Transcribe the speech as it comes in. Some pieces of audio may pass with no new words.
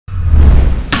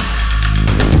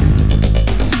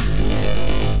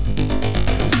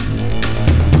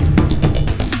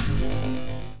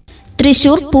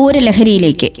തൃശൂർ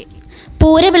പൂരലഹരിയിലേക്ക്.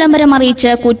 പൂരവിളംബരം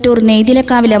അറിയിച്ച് കുറ്റൂർ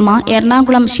നെയ്തിലക്കാവിലമ്മ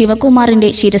എറണാകുളം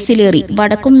ശിവകുമാറിന്റെ ശിരസിലേറി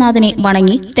വടക്കുംനാഥനെ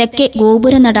വണങ്ങി തെക്കേ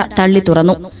ഗോപുരനട തള്ളി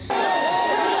തുറന്നു.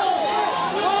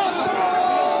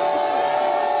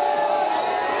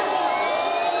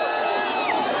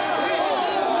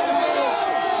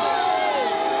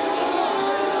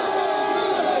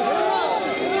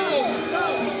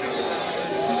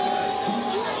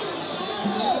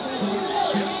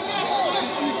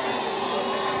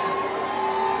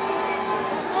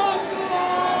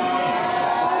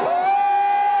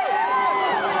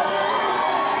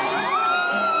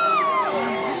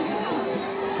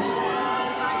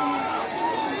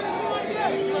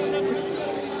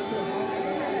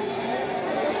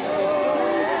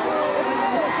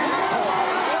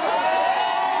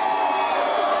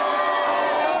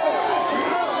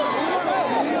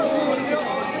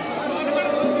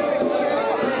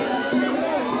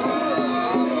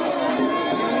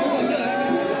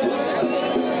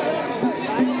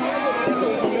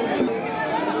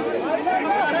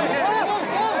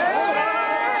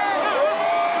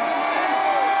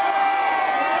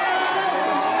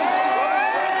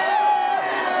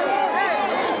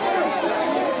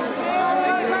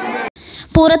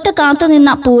 പുറത്ത്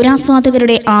കാത്തുനിന്ന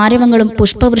പൂരാസ്വാദകരുടെ ആരവങ്ങളും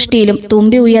പുഷ്പവൃഷ്ടിയിലും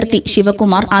തുമ്പി ഉയർത്തി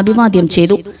ശിവകുമാർ അഭിവാദ്യം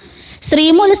ചെയ്തു.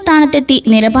 ശ്രീമൂലസ്ഥാനത്തെത്തി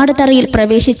നിലപാട് തറയിൽ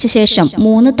പ്രവേശിച്ച ശേഷം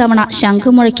 3 തവണ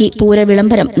ശംഖുമുഴക്കി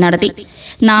പൂരവിളംബരം നടത്തി.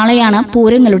 നാളെയാണ്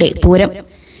പൂരങ്ങളുടെ പൂരം.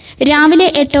 രാവിലെ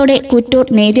 8ഓടെ കുറ്റൂർ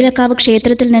നെയ്തിലക്കാവ്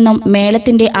ക്ഷേത്രത്തിൽ നിന്നും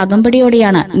മേളത്തിന്റെ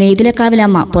അകമ്പടിയോടെയാണ്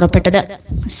നെയ്തിലക്കാവിലമ്മ പുറപ്പെട്ടത്.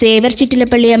 സേവർ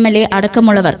ചിറ്റിലപ്പള്ളി MLA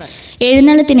അടക്കമുള്ളവർ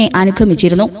എഴുന്നള്ളത്തിനെ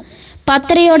അനുഗമിച്ചിരുന്നു.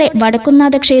 10:30ഓടെ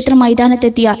വടക്കുംനാഥ ക്ഷേത്ര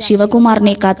മൈതാനത്തെത്തിയ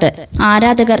ശിവകുമാറിനെ കാത്ത്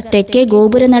ആരാധകർ തെക്കേ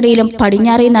ഗോപുരനടയിലും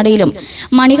പടിഞ്ഞാറേ നടയിലും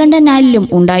മണികണ്ഠൻ നാലിലും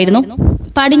ഉണ്ടായിരുന്നു.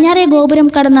 പടിഞ്ഞാറേ ഗോപുരം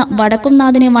കടന്ന്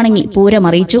വടക്കുംനാഥനെ വണങ്ങി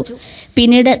പൂരമറിയിച്ചു.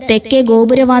 പിന്നീട് തെക്കേ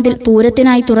ഗോപുരവാതിൽ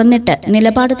പൂരത്തിനായി തുറന്നിട്ട്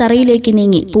നിലപാട് തറയിലേക്ക്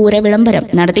നീങ്ങി പൂരവിളംബരം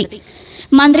നടത്തി.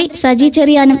 മന്ത്രി സജി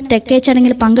ചെറിയാനും തെക്കേ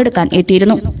ചടങ്ങിൽ പങ്കെടുക്കാൻ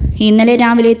എത്തിയിരുന്നു. ഇന്നലെ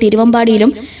രാവിലെ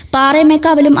തിരുവമ്പാടിയിലും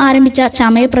പാറേമേക്കാവിലും ആരംഭിച്ച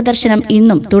ചമയ പ്രദർശനം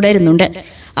ഇന്നും തുടരുന്നുണ്ട്.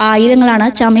 ആയിരങ്ങളാണ്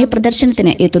ചമയ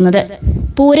പ്രദർശനത്തിന് എത്തുന്നത്.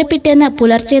 പൂരപ്പിറ്റേന്ന്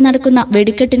പുലർച്ചെ നടക്കുന്ന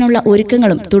വെടിക്കെട്ടിനുള്ള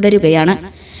ഒരുക്കങ്ങളും തുടരുകയാണ്.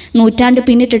 നൂറ്റാണ്ട്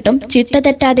പിന്നിട്ടിട്ടും ചിട്ട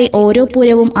തെറ്റാതെ ഓരോ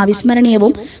പൂരവും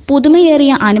അവിസ്മരണീയവും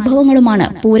പുതുമയേറിയ അനുഭവങ്ങളുമാണ്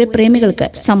പൂരപ്രേമികൾക്ക്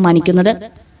സമ്മാനിക്കുന്നത്.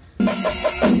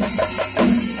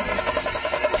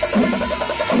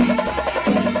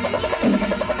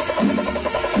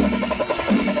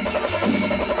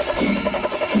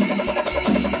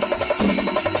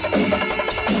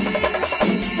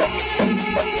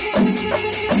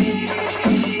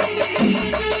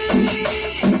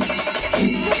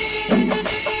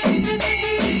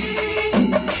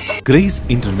 Grace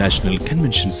International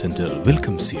Convention Center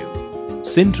welcomes you.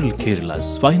 Central Kerala's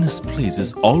finest place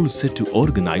is all set to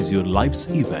organize your life's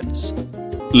events.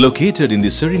 Located in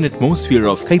the serene atmosphere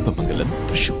of Kaipamangalam,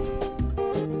 Thrissur.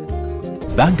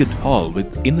 Banquet hall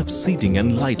with enough seating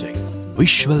and lighting.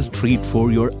 Visual treat for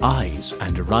your eyes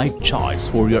and a right choice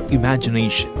for your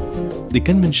imagination. The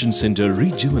convention center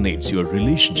rejuvenates your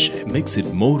relationship, makes it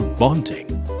more bonding.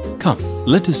 Come,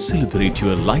 let us celebrate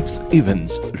your life's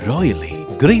events royally.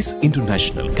 Grace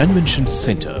International Convention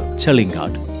Center,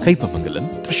 Chalingad, Kaipamangalam,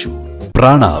 Thrissur.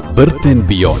 Prana Birth and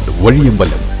Beyond,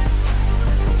 Valiyambalam.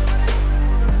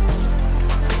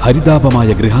 ഹരിതാപമായ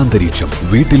ഗൃഹാന്തരീക്ഷം,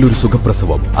 വീട്ടിലൊരു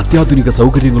സുഖപ്രസവം, അത്യാധുനിക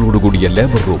സൗകര്യങ്ങളോടുകൂടിയ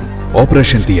labour room,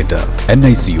 operation theatre,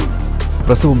 NICU,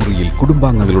 പ്രസവമുറിയിൽ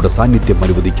കുടുംബാംഗങ്ങളുടെ സാന്നിധ്യം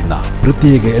അനുവദിക്കുന്ന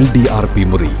പ്രത്യേക LDRP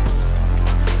മുറി.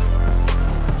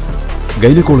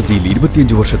 ഗൈനക്കോളജിയിൽ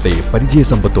 25 വർഷത്തെ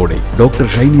പരിചയസമ്പത്തോടെ doctor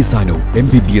Shiny Sanu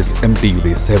MBBS MD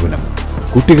സേവനം.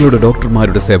 കുട്ടികളുടെ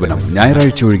ഡോക്ടർമാരുടെ സേവനം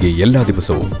ഞായറാഴ്ച ഒഴികെ എല്ലാ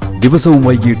ദിവസവും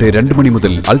വൈകിട്ട് 2 മണി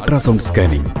മുതൽ ultrasound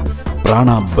scanning. Prana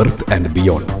birth and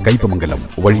beyond, Kaipamangalam,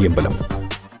 വഴിയമ്പലം.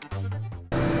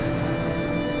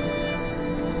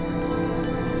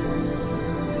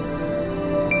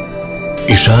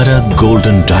 Ishara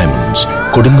golden diamonds,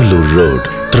 Kodungallur road,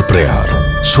 Triprayar.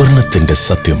 സ്വർണത്തിന്റെ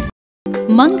സത്യം.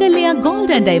 മംഗല്യ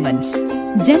ഗോൾഡ് ആൻഡ് ഡയമണ്ട്സ്.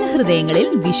 ജനഹൃദയങ്ങളിൽ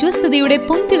വിശ്വസ്തയുടെ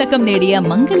പൊൻതിളക്കം നേടിയ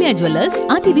മംഗല്യ ജ്വല്ലേഴ്സ്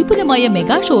അതിവിപുലമായ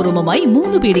മെഗാ ഷോറൂമുമായി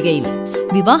 3 പീടികയിൽ.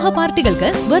 വിവാഹ പാർട്ടികൾക്ക്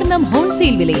സ്വർണം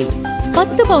ഹോൾസെയിൽ വിലയിൽ.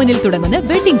 10 പവനിൽ തുടങ്ങുന്ന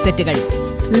വെഡിംഗ് സെറ്റുകൾ,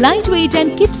 ലൈറ്റ് വെയ്റ്റ്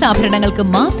ആൻഡ് കിഡ്സ് ആഭരണങ്ങൾക്ക്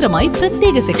മാത്രമായി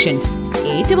പ്രത്യേക സെക്ഷൻസ്.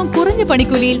 ഏറ്റവും കുറഞ്ഞ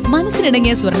പണിക്കൂലിയിൽ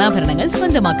മനസ്സിനിണങ്ങിയ സ്വർണ്ണാഭരണങ്ങൾ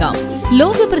സ്വന്തമാക്കാം.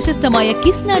 ലോക പ്രശസ്തമായ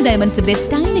കിസ്ന ഡയമണ്ട്സിന്റെ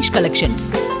സ്റ്റൈലിഷ് കളക്ഷൻസ്.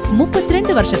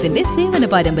 32 വർഷത്തിന്റെ സേവന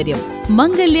പാരമ്പര്യം.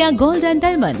 മംഗല്യ ഗോൾഡ് ആൻഡ്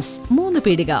ഡയമണ്ട്സ്, 3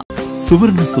 പീടിക.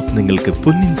 സുവർണ സ്വപ്നങ്ങൾക്ക്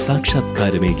പൊന്നിൻ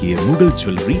സാക്ഷാത്കാരമേകിയ മുഗൾ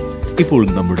ജ്വല്ലറി ഇപ്പോൾ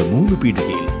നമ്മുടെ 3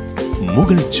 പീടികയിൽ.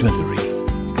 മുഗൾ ജ്വല്ലറി,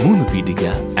 3 പീടിക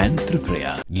and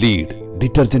Thrissur. Lead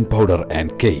detergent powder and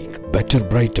cake, better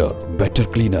brighter, better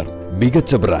cleaner,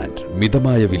 മികച്ച ബ്രാൻഡ്,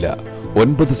 മിതമായ വില,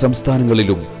 9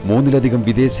 സംസ്ഥാനങ്ങളിലും 3ലധികം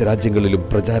വിദേശ രാജ്യങ്ങളിലും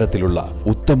പ്രചാരത്തിലുള്ള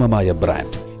ഉത്തമമായ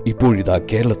ബ്രാൻഡ് ഇപ്പോഴിതാ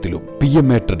കേരളത്തിലും.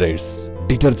 PMA traders,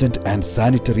 detergent and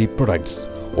sanitary products,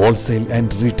 wholesale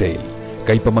and retail,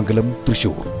 Kaipamangalam,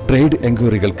 Thrissur. Trade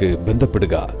എൻക്വയറികൾക്ക്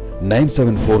ബന്ധപ്പെടുക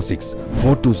 9746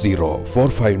 420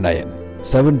 459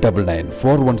 799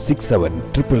 4167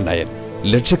 999.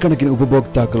 ലക്ഷക്കണക്കിന്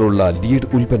ഉപഭോക്താക്കളുള്ള ലീഡ്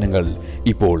ഉൽപ്പന്നങ്ങൾ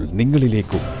ഇപ്പോൾ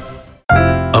നിങ്ങളിലേക്കും.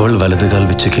 അവൾ വലതുകാൽ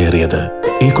വെച്ച് കയറിയത്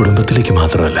ഈ കുടുംബത്തിലേക്ക്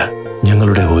മാത്രമല്ല,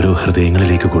 ഞങ്ങളുടെ ഓരോ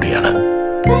ഹൃദയങ്ങളിലേക്ക് കൂടിയാണ്.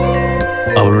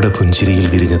 അവളുടെ പുഞ്ചിരിയിൽ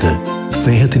വിരിഞ്ഞത്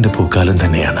സ്നേഹത്തിന്റെ പൂക്കാലം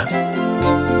തന്നെയാണ്.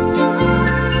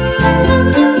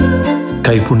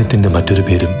 കൈപുണ്യത്തിന്റെ മറ്റൊരു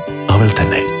പേരും അവൾ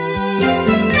തന്നെ.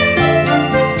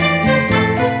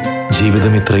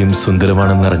 ജീവിതം ഇത്രയും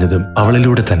സുന്ദരമാണെന്നറിഞ്ഞതും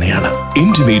അവളിലൂടെ തന്നെയാണ്.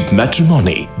 Intimate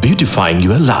matrimony, beautifying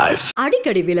your life.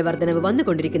 അടിക്കടി വില വർധനവ്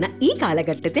വന്നുകൊണ്ടിരിക്കുന്ന ഈ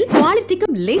കാലഘട്ടത്തിൽ ക്വാളിറ്റിക്കും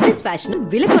ലേറ്റസ്റ്റ് ഫാഷനും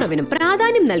വിലക്കുറവിനും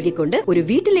പ്രാധാന്യം നൽകിക്കൊണ്ട് ഒരു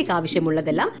വീട്ടിലേക്ക്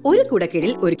ആവശ്യമുള്ളതെല്ലാം ഒരു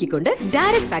കുടക്കീഴിൽ ഒരുക്കിക്കൊണ്ട്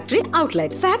ഡയറക്ട് ഫാക്ടറി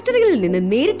ഔട്ട്ലെറ്റ്. ഫാക്ടറികളിൽ നിന്ന്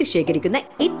നേരിട്ട് ശേഖരിക്കുന്ന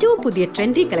ഏറ്റവും പുതിയ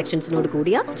ട്രെൻഡി കളക്ഷൻസിനോട്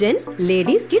കൂടിയ gents,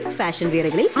 ladies, kids fashion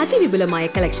വെയറുകളിൽ അതിവിപുലമായ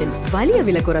collections വലിയ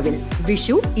വിലക്കുറവിൽ.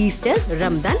 Vishu, Easter,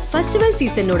 Ramadan festival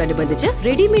സീസണിനോടനുബന്ധിച്ച്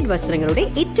readymade വസ്ത്രങ്ങളുടെ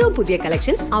ഏറ്റവും പുതിയ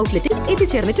കളക്ഷൻസ് ഔട്ട്ലെറ്റിൽ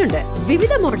എത്തിച്ചേർന്നിട്ടുണ്ട്.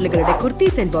 വിവിധ മോഡലുകളുടെ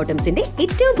കുർത്തീസ് ആൻഡ് ബോട്ടംസിന്റെ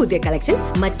ഏറ്റവും പുതിയ കളക്ഷൻസ്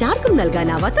മറ്റാർക്കും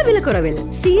നൽകാനാവാത്ത വിലക്കുറവിൽ.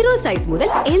 0 സൈസ് മുതൽ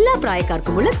എല്ലാ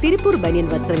പ്രായക്കാർക്കുമുള്ള തിരുപ്പൂർ ബനിയൻ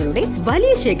വസ്ത്രങ്ങളുടെ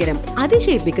വലിയ ശേഖരം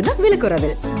അതിശയിപ്പിക്കുന്ന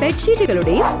വിലക്കുറവിൽ.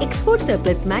 ബെഡ്ഷീറ്റുകളുടെയും എക്സ്പോർട്ട്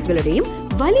സർപ്ലസ് മാറ്റുകളുടെയും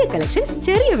വലിയ കളക്ഷൻസ്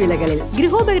ചെറിയ വിലകളിൽ.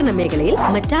 ഗൃഹോപകരണ മേഖലയിൽ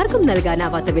മറ്റാർക്കും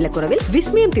നൽകാനാവാത്ത വിലക്കുറവിൽ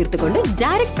വിസ്മയം തീർത്തുകൊണ്ട്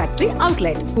ഡയറക്ട് ഫാക്ടറി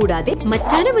ഔട്ട്ലെറ്റ്. കൂടാതെ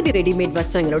മറ്റനവധി റെഡിമെയ്ഡ്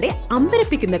വസ്ത്രങ്ങളുടെ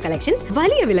അമ്പരപ്പിക്കുന്ന കളക്ഷൻസ്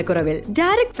വലിയ വിലക്കുറവിൽ.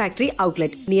 Direct factory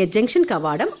outlet near junction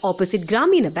കവാടം, ഓപ്പോസിറ്റ്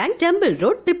ഗ്രാമീണ ബാങ്ക്, ടെമ്പിൾ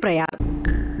റോഡ്, തൃപ്രയാർ.